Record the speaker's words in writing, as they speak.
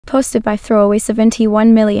Posted by throwaway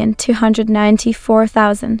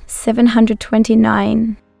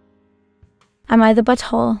 71,294,729. Am I the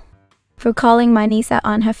butthole? For calling my niece out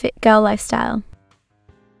on her fit girl lifestyle.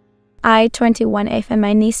 I, 21F, and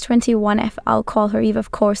my niece 21F, I'll call her Eve,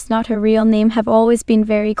 of course, not her real name, have always been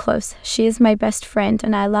very close. She is my best friend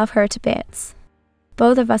and I love her to bits.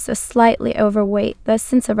 Both of us are slightly overweight, thus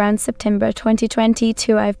since around September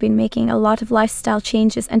 2022 I've been making a lot of lifestyle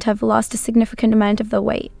changes and have lost a significant amount of the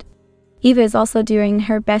weight. Eva is also doing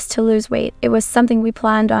her best to lose weight. It was something we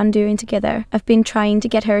planned on doing together. I've been trying to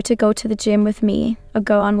get her to go to the gym with me or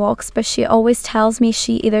go on walks, but she always tells me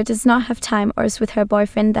she either does not have time or is with her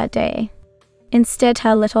boyfriend that day. Instead,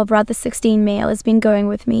 her little brother 16 male has been going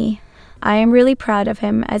with me. I am really proud of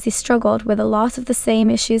him as he struggled with a lot of the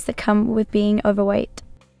same issues that come with being overweight.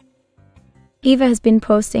 Eva has been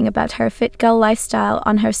posting about her fit girl lifestyle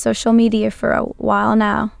on her social media for a while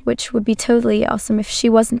now, which would be totally awesome if she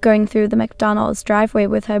wasn't going through the McDonald's driveway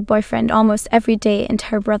with her boyfriend almost every day and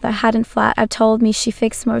her brother hadn't flat out told me she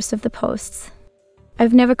fixed most of the posts.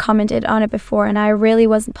 I've never commented on it before and I really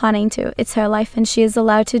wasn't planning to. It's her life and she is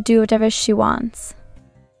allowed to do whatever she wants.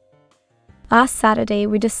 Last Saturday,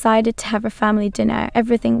 we decided to have a family dinner.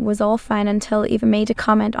 Everything was all fine until Eva made a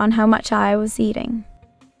comment on how much I was eating.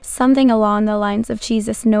 Something along the lines of,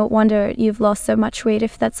 Jesus, no wonder you've lost so much weight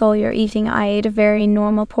if that's all you're eating. I ate a very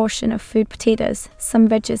normal portion of food, potatoes, some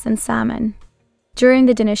veggies and salmon. During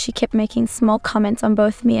the dinner, she kept making small comments on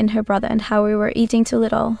both me and her brother and how we were eating too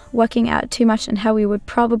little, working out too much and how we would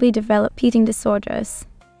probably develop eating disorders.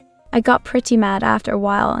 I got pretty mad after a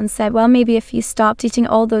while and said, well, maybe if you stopped eating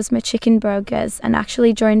all those chicken burgers and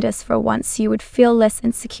actually joined us for once, you would feel less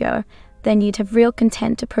insecure. Then you'd have real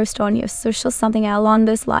content to post on your social, something along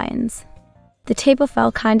those lines. The table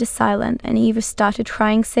fell kinda silent and Eva started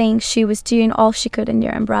crying, saying she was doing all she could and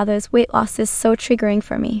your brother's weight loss is so triggering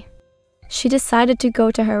for me. She decided to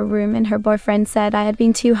go to her room and her boyfriend said I had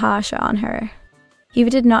been too harsh on her. Eva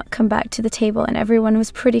did not come back to the table and everyone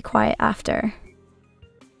was pretty quiet after.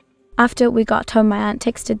 After we got home, my aunt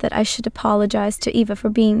texted that I should apologize to Eva for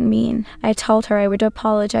being mean. I told her I would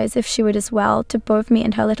apologize if she would as well to both me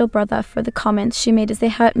and her little brother for the comments she made as they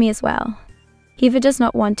hurt me as well. Eva does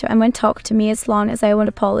not want to and won't talk to me as long as I won't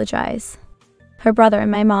apologize. Her brother and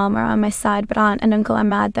my mom are on my side, but aunt and uncle are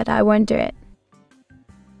mad that I won't do it.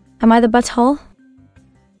 Am I the butthole?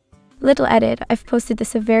 Little edit, I've posted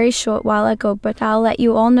this a very short while ago, but I'll let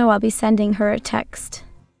you all know I'll be sending her a text.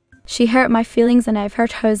 She hurt my feelings and I've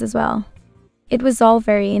hurt hers as well. It was all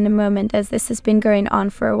very in a moment as this has been going on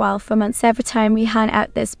for a while, for months. Every time we hang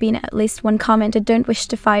out there's been at least one comment. I don't wish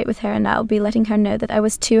to fight with her and I'll be letting her know that I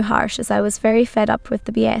was too harsh as I was very fed up with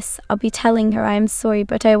the BS. I'll be telling her I am sorry,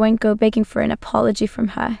 but I won't go begging for an apology from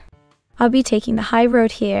her. I'll be taking the high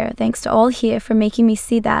road here, thanks to all here for making me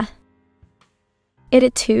see that.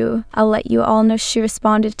 Edit 2, I'll let you all know she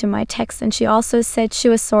responded to my text and she also said she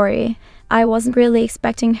was sorry. I wasn't really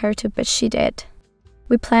expecting her to, but she did.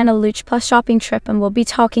 We plan a Luch Plus shopping trip and we'll be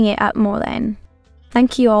talking it out more then.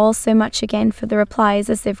 Thank you all so much again for the replies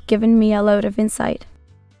as they've given me a load of insight.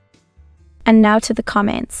 And now to the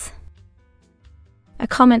comments. A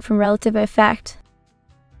comment from Relative Effect.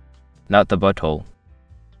 Not the butthole.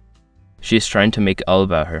 She's trying to make it all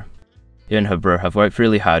about her. You and her bro have worked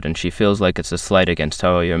really hard and she feels like it's a slight against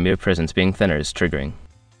how your mere presence being thinner is triggering.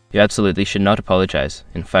 You absolutely should not apologize.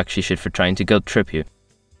 In fact, she should for trying to guilt trip you.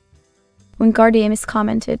 Wingardium is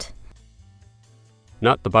commented.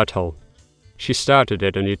 Not the butthole. She started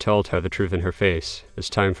it and you told her the truth in her face. It's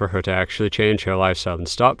time for her to actually change her lifestyle and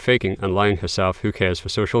stop faking and lying herself. Who cares for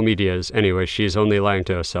social medias? Anyway, she is only lying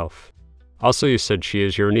to herself. Also, you said she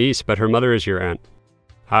is your niece, but her mother is your aunt.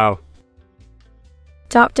 How?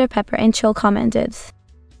 Dr. Pepper and Chill commented.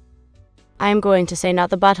 I am going to say not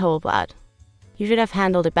the butthole, Vlad. You should have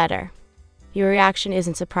handled it better. Your reaction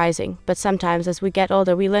isn't surprising, but sometimes as we get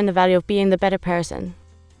older we learn the value of being the better person.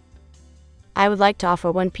 I would like to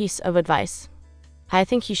offer one piece of advice. I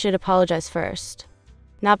think you should apologize first.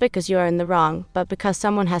 Not because you are in the wrong, but because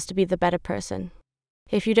someone has to be the better person.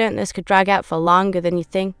 If you don't, this could drag out for longer than you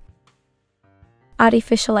think.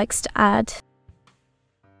 Artificial likes to add.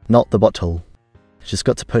 Not the butthole. She's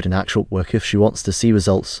got to put in actual work if she wants to see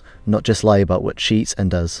results, not just lie about what she eats and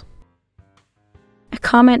does. A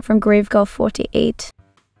comment from GraveGirl48.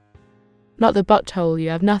 Not the butthole, you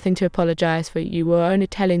have nothing to apologise for. You were only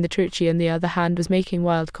telling the truth. She, on the other hand, was making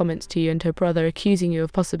wild comments to you and her brother, accusing you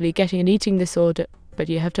of possibly getting an eating disorder, but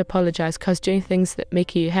you have to apologise cause doing things that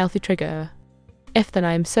make you a healthy trigger her. If then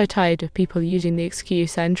I am so tired of people using the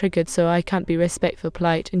excuse I'm triggered so I can't be respectful,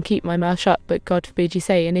 polite and keep my mouth shut, but God forbid you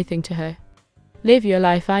say anything to her. Live your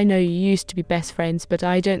life. I know you used to be best friends, but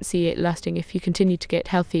I don't see it lasting if you continue to get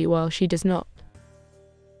healthy while she does not.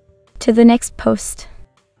 To the next post.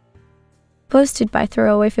 Posted by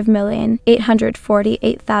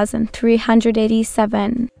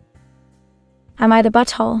throwaway5,848,387. Am I the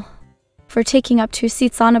butthole for taking up 2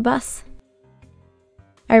 seats on a bus?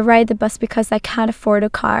 I ride the bus because I can't afford a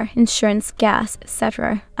car, insurance, gas,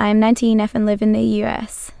 etc. I am 19F and live in the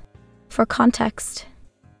US. For context,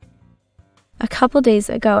 a couple days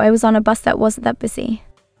ago I was on a bus that wasn't that busy.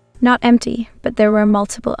 Not empty, but there were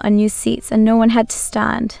multiple unused seats and no one had to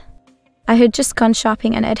stand. I had just gone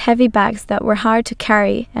shopping and had heavy bags that were hard to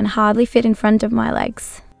carry and hardly fit in front of my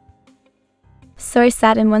legs. So I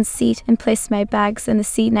sat in one seat and placed my bags in the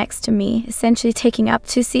seat next to me, essentially taking up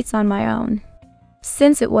 2 seats on my own.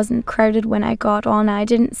 Since it wasn't crowded when I got on, I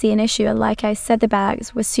didn't see an issue. Like I said, the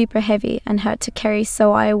bags were super heavy and hard to carry,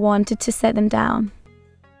 so I wanted to set them down.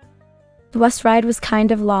 The bus ride was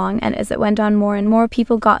kind of long, and as it went on, more and more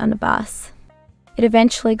people got on the bus. It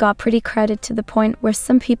eventually got pretty crowded to the point where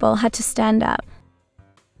some people had to stand up.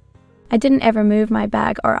 I didn't ever move my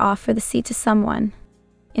bag or offer the seat to someone.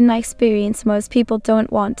 In my experience, most people don't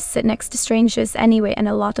want to sit next to strangers anyway, and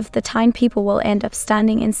a lot of the time people will end up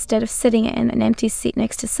standing instead of sitting in an empty seat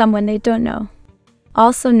next to someone they don't know.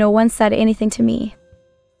 Also, no one said anything to me.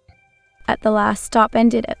 At the last stop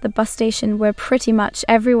ended at the bus station where pretty much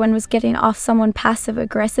everyone was getting off. Someone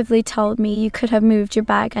passive-aggressively told me you could have moved your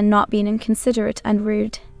bag and not been inconsiderate and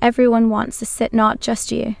rude. Everyone wants to sit, not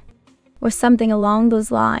just you. Or something along those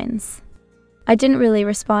lines. I didn't really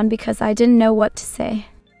respond because I didn't know what to say.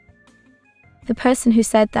 The person who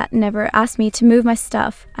said that never asked me to move my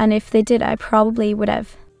stuff, and if they did, I probably would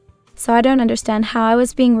have. So I don't understand how I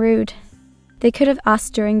was being rude. They could have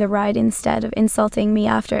asked during the ride instead of insulting me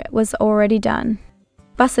after it was already done.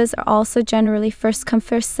 Buses are also generally first come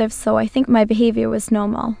first served, so I think my behavior was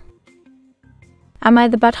normal. Am I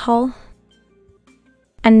the butthole?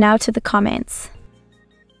 And now to the comments.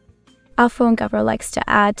 Alphone Governor likes to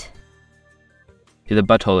add, You're the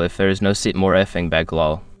butthole if there is no seat, more effing bag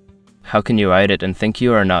lol. How can you ride it and think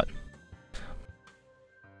you are not?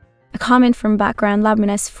 A comment from background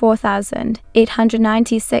Labminus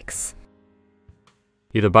 4896.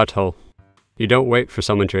 You're the butthole. You don't wait for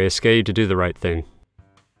someone to ask you to do the right thing.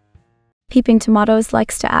 Peeping Tomatoes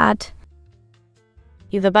likes to add,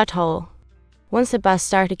 You the butthole. Once the bus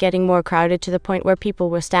started getting more crowded to the point where people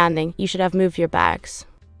were standing, you should have moved your bags.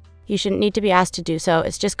 You shouldn't need to be asked to do so,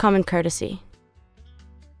 it's just common courtesy.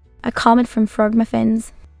 A comment from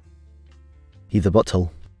Frogmuffins. You the butthole.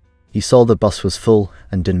 You saw the bus was full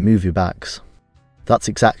and didn't move your bags. That's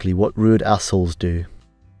exactly what rude assholes do.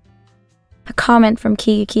 A comment from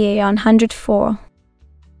Kiyuki on 104.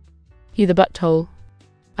 You the butthole.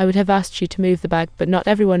 I would have asked you to move the bag, but not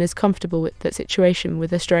everyone is comfortable with that situation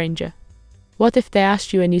with a stranger. What if they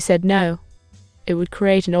asked you and you said no? It would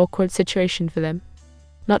create an awkward situation for them.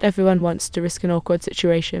 Not everyone wants to risk an awkward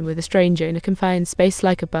situation with a stranger in a confined space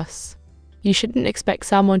like a bus. You shouldn't expect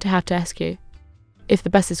someone to have to ask you. If the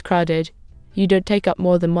bus is crowded, you don't take up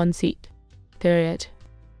more than 1 seat. Period.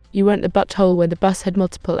 You weren't the butthole when the bus had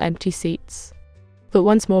multiple empty seats. But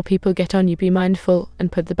once more people get on, you be mindful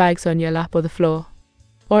and put the bags on your lap or the floor.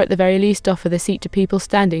 Or at the very least offer the seat to people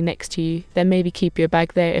standing next to you, then maybe keep your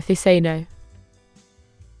bag there if they say no.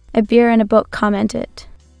 A Beer and a Book commented,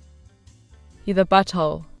 You the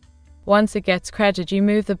butthole. Once it gets crowded, you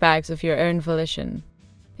move the bags of your own volition.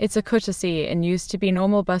 It's a courtesy and used to be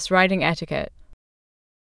normal bus riding etiquette.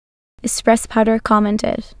 Espresso Powder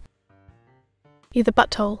commented, You the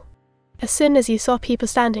butthole. As soon as you saw people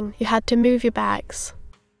standing, you had to move your bags.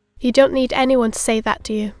 You don't need anyone to say that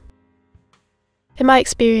to you. In my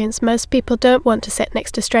experience, most people don't want to sit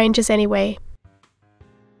next to strangers anyway.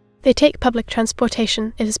 They take public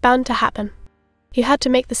transportation, it is bound to happen. You had to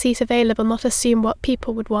make the seat available, not assume what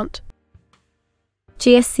people would want.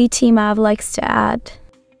 GSCT Mav likes to add,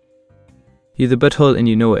 You the butthole and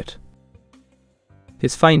you know it.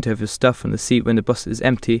 It's fine to have your stuff on the seat when the bus is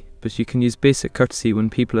empty, but you can use basic courtesy when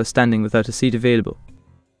people are standing without a seat available.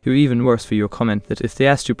 You're even worse for your comment that if they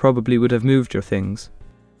asked you probably would have moved your things.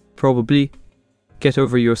 Probably. Get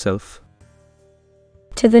over yourself.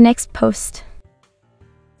 To the next post.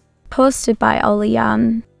 Posted by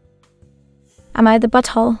Olian. Am I the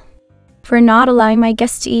butthole for not allowing my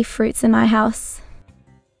guests to eat fruits in my house?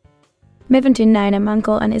 Mivantunnainam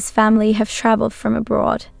uncle and his family have travelled from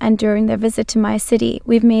abroad, and during their visit to my city,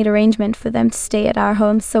 we've made arrangement for them to stay at our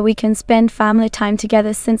home so we can spend family time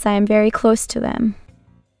together since I am very close to them.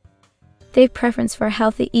 They've preference for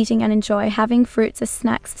healthy eating and enjoy having fruits as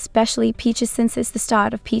snacks, especially peaches since it's the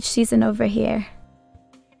start of peach season over here.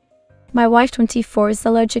 My wife 24 is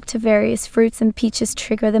allergic to various fruits and peaches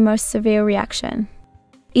trigger the most severe reaction.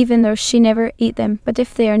 Even though she never eat them, but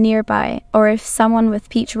if they are nearby, or if someone with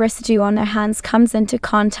peach residue on their hands comes into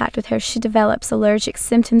contact with her, she develops allergic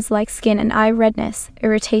symptoms like skin and eye redness,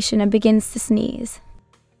 irritation, and begins to sneeze.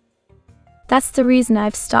 That's the reason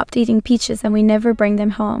I've stopped eating peaches and we never bring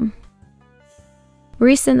them home.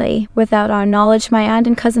 Recently, without our knowledge, my aunt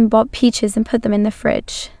and cousin bought peaches and put them in the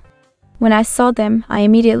fridge. When I saw them, I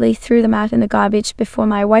immediately threw them out in the garbage before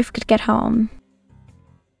my wife could get home.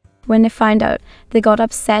 When they found out, they got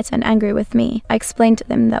upset and angry with me. I explained to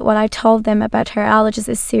them that what I told them about her allergies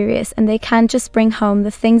is serious and they can't just bring home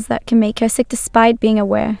the things that can make her sick despite being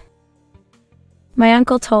aware. My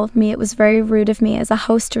uncle told me it was very rude of me as a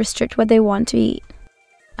host to restrict what they want to eat.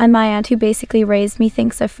 And my aunt, who basically raised me,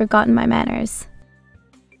 thinks I've forgotten my manners.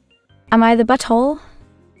 Am I the butthole?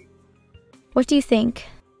 What do you think?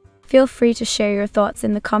 Feel free to share your thoughts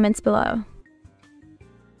in the comments below.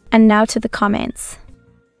 And now to the comments.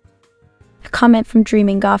 A comment from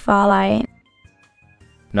Dreaming Golf Ally.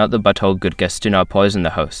 Not the butthole, good guests do not poison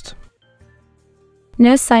the host.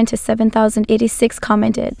 No Scientist 7086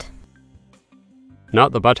 commented.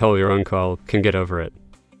 Not the butthole, your uncle can get over it.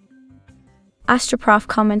 Astroprof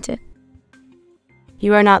commented.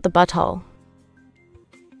 You are not the butthole.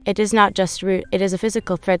 It is not just rude, it is a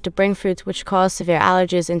physical threat to bring fruits which cause severe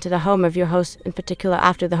allergies into the home of your host, in particular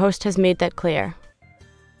after the host has made that clear.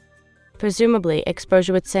 Presumably,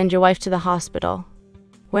 exposure would send your wife to the hospital.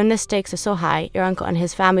 When the stakes are so high, your uncle and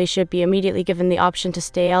his family should be immediately given the option to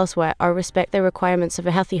stay elsewhere or respect the requirements of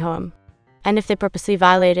a healthy home. And if they purposely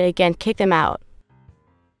violate it again, kick them out.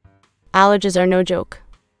 Allergies are no joke.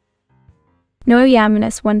 No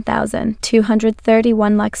Yaminus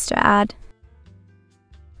 1231 likes to add.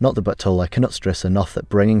 Not the butthole, I cannot stress enough that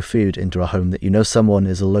bringing food into a home that you know someone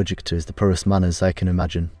is allergic to is the poorest manners I can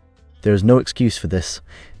imagine. There is no excuse for this.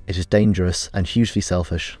 It is dangerous and hugely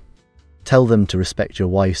selfish. Tell them to respect your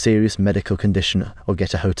wife's serious medical condition or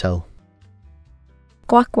get a hotel.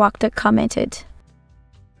 Guac commented.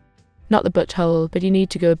 Not the butthole, but you need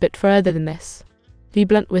to go a bit further than this. Be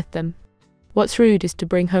blunt with them. What's rude is to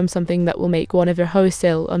bring home something that will make one of your hosts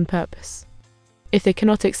ill on purpose. If they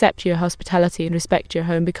cannot accept your hospitality and respect your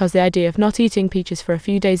home because the idea of not eating peaches for a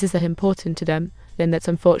few days is that important to them, then that's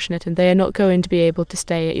unfortunate and they are not going to be able to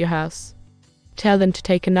stay at your house. Tell them to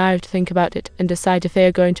take an hour to think about it and decide if they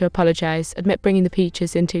are going to apologize, admit bringing the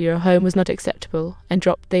peaches into your home was not acceptable, and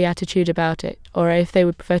drop the attitude about it, or if they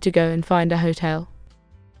would prefer to go and find a hotel.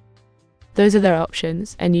 Those are their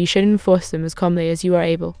options, and you should enforce them as calmly as you are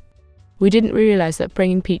able. We didn't realize that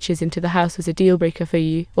bringing peaches into the house was a deal breaker for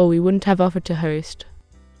you, or we wouldn't have offered to host.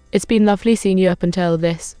 It's been lovely seeing you up until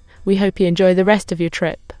this. We hope you enjoy the rest of your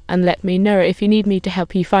trip, and let me know if you need me to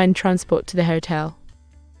help you find transport to the hotel.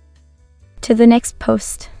 To the next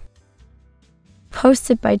post.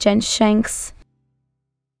 Posted by Jen Shanks.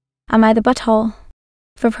 Am I the butthole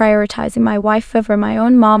for prioritizing my wife over my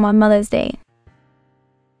own mom on Mother's Day?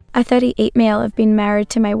 I 38 male have been married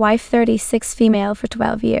to my wife 36 female for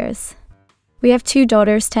 12 years. We have 2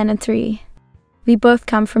 daughters 10 and 3. We both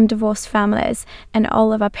come from divorced families and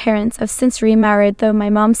all of our parents have since remarried, though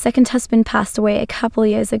my mom's second husband passed away a couple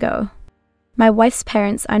years ago. My wife's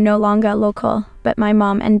parents are no longer local, but my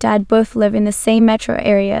mom and dad both live in the same metro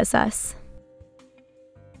area as us.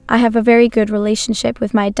 I have a very good relationship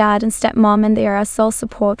with my dad and stepmom and they are our sole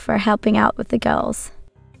support for helping out with the girls.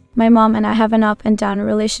 My mom and I have an up and down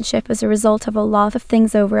relationship as a result of a lot of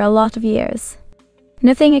things over a lot of years.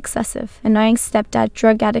 Nothing excessive, annoying stepdad,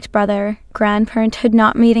 drug addict brother, grandparenthood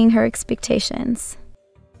not meeting her expectations.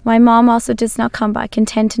 My mom also does not come by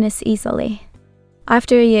contentness easily.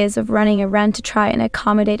 After years of running around to try and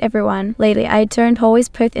accommodate everyone, lately I don't always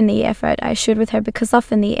put in the effort I should with her because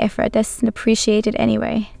often the effort isn't appreciated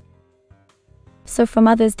anyway. So for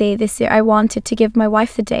Mother's Day this year I wanted to give my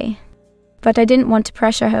wife the day. But I didn't want to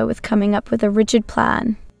pressure her with coming up with a rigid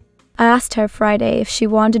plan. I asked her Friday if she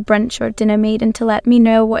wanted brunch or dinner made and to let me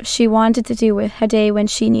know what she wanted to do with her day when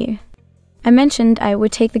she knew. I mentioned I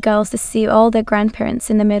would take the girls to see all their grandparents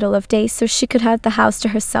in the middle of day so she could have the house to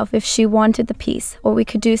herself if she wanted the peace, or we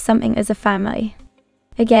could do something as a family.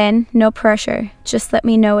 Again, no pressure, just let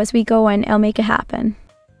me know as we go and I'll make it happen.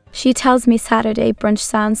 She tells me Saturday brunch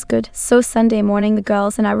sounds good, so Sunday morning the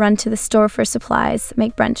girls and I run to the store for supplies,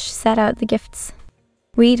 make brunch, set out the gifts.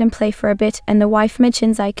 We eat and play for a bit and the wife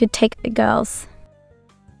mentions I could take the girls.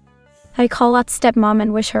 I call out stepmom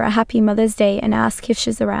and wish her a happy Mother's Day and ask if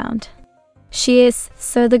she's around. She is,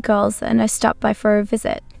 so the girls and I stop by for a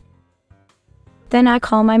visit. Then I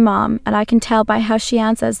call my mom and I can tell by how she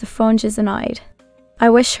answers the phone she's annoyed. I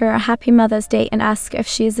wish her a happy Mother's Day and ask if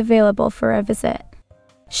she is available for a visit.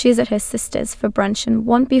 She is at her sister's for brunch and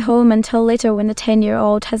won't be home until later when the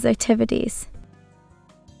 10-year-old has activities.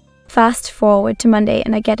 Fast forward to Monday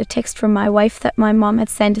and I get a text from my wife that my mom had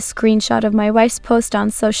sent a screenshot of my wife's post on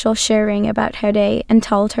social sharing about her day and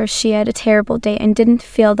told her she had a terrible day and didn't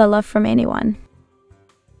feel the love from anyone.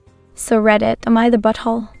 So Reddit, am I the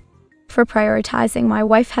butthole for prioritizing my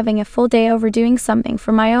wife having a full day over doing something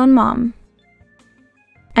for my own mom?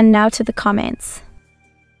 And now to the comments.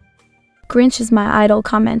 Grinch is my idol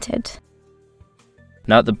commented.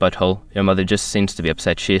 Not the butthole, your mother just seems to be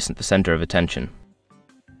upset she isn't the center of attention.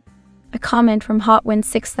 A comment from Hotwind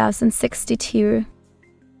 6062.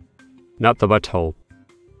 Not the butthole.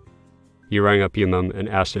 You rang up your mum and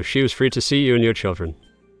asked if she was free to see you and your children.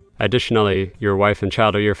 Additionally, your wife and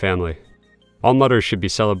child are your family. All mothers should be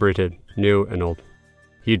celebrated, new and old.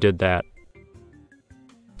 You did that.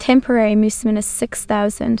 Temporary Mooseman is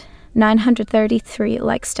 6933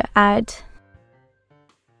 likes to add.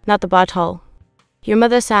 Not the butthole. Your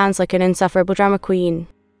mother sounds like an insufferable drama queen.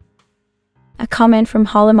 A comment from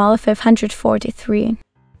Holamala 543.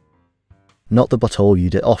 Not the butthole, you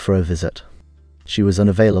did offer a visit. She was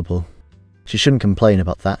unavailable. She shouldn't complain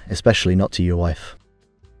about that, especially not to your wife.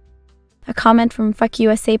 A comment from Fuck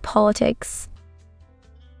USA Politics.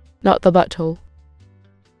 Not the butthole.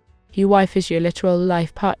 Your wife is your literal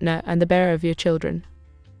life partner and the bearer of your children.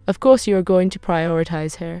 Of course you are going to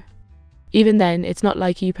prioritize her. Even then, it's not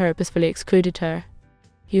like you purposefully excluded her.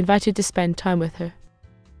 You invited to spend time with her.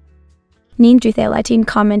 Ninjuthe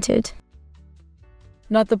commented.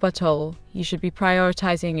 Not the butthole. You should be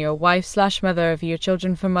prioritizing your wife/mother of your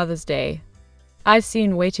children for Mother's Day. I've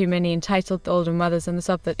seen way too many entitled older mothers on the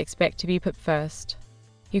sub that expect to be put first.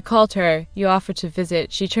 You called her, you offered to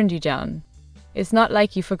visit, she turned you down. It's not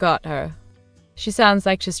like you forgot her. She sounds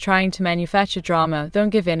like she's trying to manufacture drama. Don't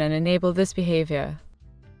give in and enable this behavior.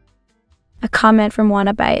 A comment from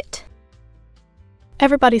Wannabite.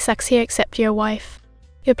 Everybody sucks here except your wife.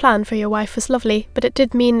 Your plan for your wife was lovely, but it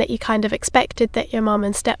did mean that you kind of expected that your mom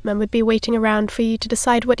and stepmom would be waiting around for you to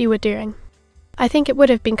decide what you were doing. I think it would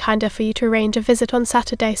have been kinder for you to arrange a visit on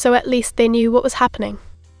Saturday so at least they knew what was happening.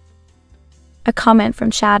 A comment from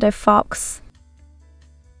Shadow Fox.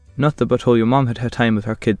 Not the butthole, your mom had her time with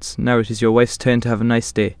her kids. Now it is your wife's turn to have a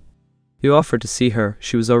nice day. You offered to see her,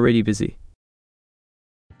 she was already busy.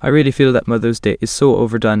 I really feel that Mother's Day is so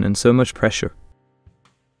overdone and so much pressure.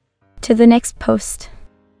 To the next post.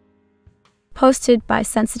 Posted by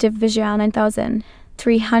Sensitive Visual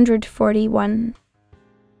 9341.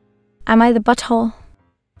 Am I the butthole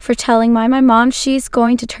for telling my mom she's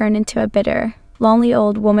going to turn into a bitter, lonely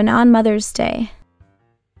old woman on Mother's Day?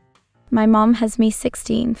 My mom has me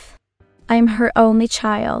 16th. I am her only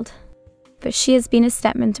child, but she has been a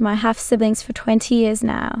stepmom to my half-siblings for 20 years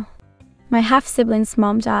now. My half-siblings'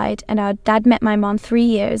 mom died and our dad met my mom 3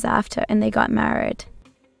 years after and they got married.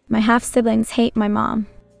 My half-siblings hate my mom.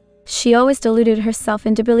 She always deluded herself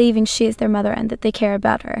into believing she is their mother and that they care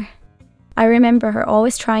about her. I remember her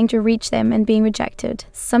always trying to reach them and being rejected,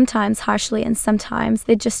 sometimes harshly and sometimes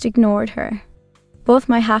they just ignored her. Both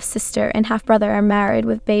my half-sister and half-brother are married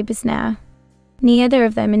with babies now. Neither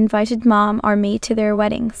of them invited mom or me to their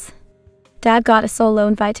weddings. Dad got a solo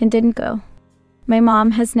invite and didn't go. My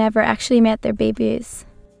mom has never actually met their babies.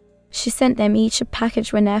 She sent them each a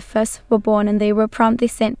package when they first were born and they were promptly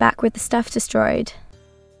sent back with the stuff destroyed.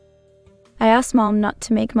 I asked Mom not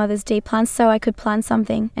to make Mother's Day plans so I could plan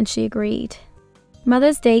something, and she agreed.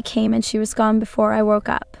 Mother's Day came and she was gone before I woke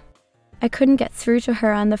up. I couldn't get through to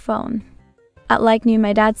her on the phone. At like noon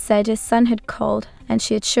my dad said his son had called and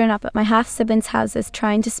she had shown up at my half-siblings' houses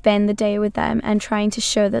trying to spend the day with them and trying to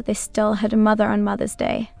show that they still had a mother on Mother's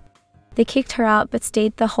Day. They kicked her out but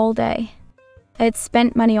stayed the whole day. I had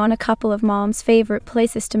spent money on a couple of Mom's favorite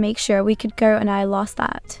places to make sure we could go and I lost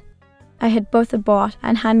that. I had both a bought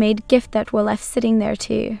and handmade gift that were left sitting there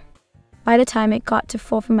too. By the time it got to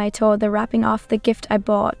 4 from my tour, the wrapping off the gift I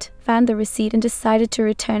bought, found the receipt and decided to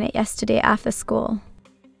return it yesterday after school.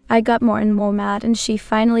 I got more and more mad and she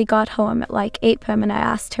finally got home at like 8 p.m. and I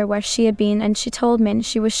asked her where she had been and she told me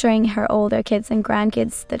she was showing her older kids and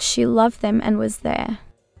grandkids that she loved them and was there.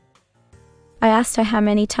 I asked her how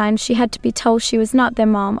many times she had to be told she was not their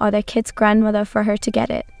mom or their kid's grandmother for her to get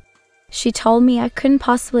it. She told me I couldn't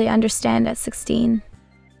possibly understand at 16.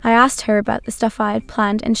 I asked her about the stuff I had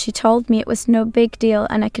planned and she told me it was no big deal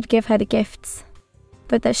and I could give her the gifts,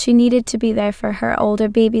 but that she needed to be there for her older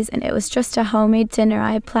babies and it was just a homemade dinner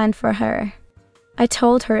I had planned for her. I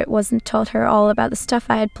told her it wasn't, told her all about the stuff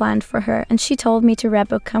I had planned for her and she told me to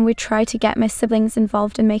rebook and we tried to get my siblings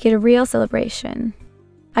involved and make it a real celebration.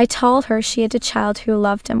 I told her she had a child who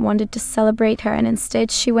loved and wanted to celebrate her, and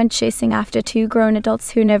instead she went chasing after two grown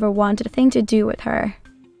adults who never wanted a thing to do with her.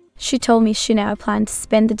 She told me she now planned to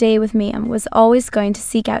spend the day with me and was always going to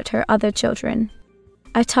seek out her other children.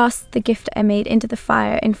 I tossed the gift I made into the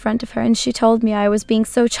fire in front of her, and she told me I was being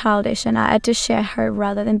so childish and I had to share her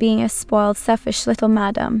rather than being a spoiled, selfish little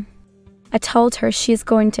madam. I told her she is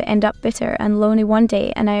going to end up bitter and lonely one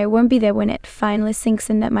day, and I won't be there when it finally sinks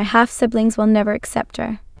in that my half-siblings will never accept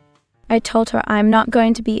her. I told her I'm not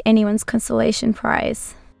going to be anyone's consolation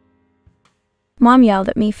prize. Mom yelled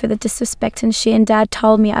at me for the disrespect, and she and Dad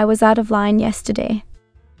told me I was out of line yesterday.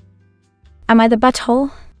 Am I the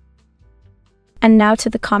butthole? And now to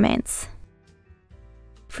the comments.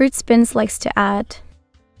 Fruit Spins likes to add,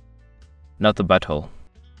 Not the butthole.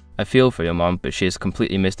 I feel for your mom, but she has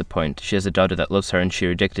completely missed the point. She has a daughter that loves her and she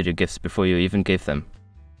rejected your gifts before you even gave them.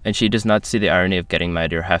 And she does not see the irony of getting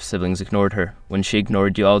mad your half-siblings ignored her when she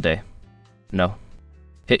ignored you all day. No.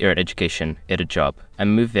 Hit your education, get a job,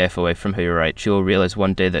 and move the F away from her. You're right, she will realize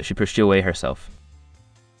one day that she pushed you away herself.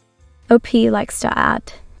 OP likes to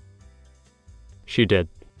add, She did.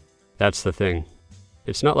 That's the thing.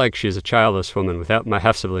 It's not like she's a childless woman without my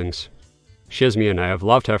half-siblings. She is me, and I have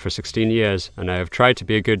loved her for 16 years, and I have tried to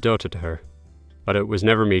be a good daughter to her. But it was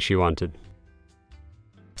never me she wanted.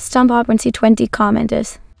 Stumbob2020 commented,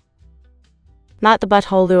 Not the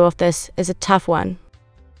butthole lure of this is a tough one.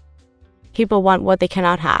 People want what they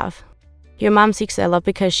cannot have. Your mom seeks their love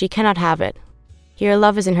because she cannot have it. Your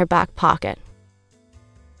love is in her back pocket.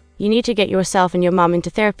 You need to get yourself and your mom into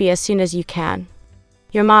therapy as soon as you can.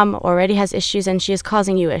 Your mom already has issues and she is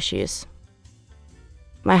causing you issues.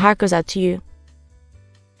 My heart goes out to you.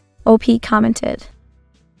 OP commented,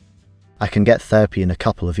 I can get therapy in a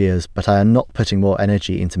couple of years, but I am not putting more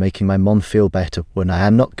energy into making my mom feel better when I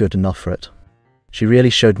am not good enough for it. She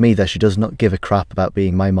really showed me that she does not give a crap about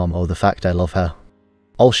being my mom or the fact I love her.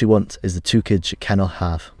 All she wants is the two kids she cannot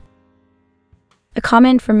have. A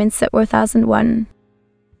comment from Inset1001,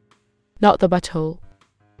 Not the butthole.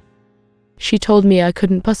 She told me I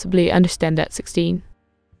couldn't possibly understand at 16.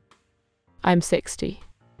 I'm 60.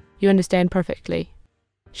 You understand perfectly.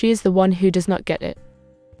 She is the one who does not get it.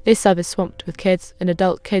 This sub is swamped with kids and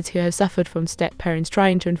adult kids who have suffered from step-parents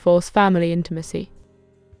trying to enforce family intimacy.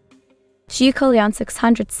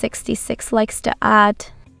 Gcolleon666 likes to add,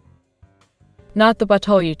 Not the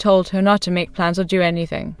butthole, you told her not to make plans or do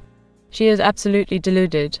anything. She is absolutely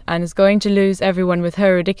deluded and is going to lose everyone with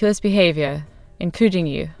her ridiculous behavior, including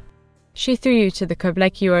you. She threw you to the curb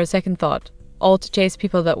like you are a second thought, all to chase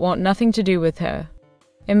people that want nothing to do with her.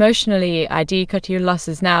 Emotionally, I'd cut your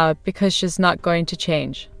losses now because she's not going to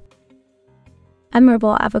change.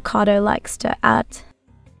 Admirable Avocado likes to add,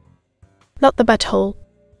 Not the butthole.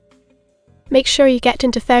 Make sure you get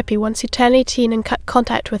into therapy once you turn 18 and cut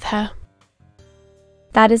contact with her.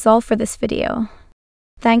 That is all for this video.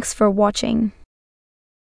 Thanks for watching.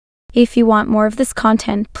 If you want more of this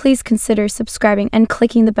content, please consider subscribing and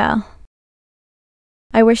clicking the bell.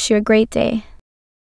 I wish you a great day.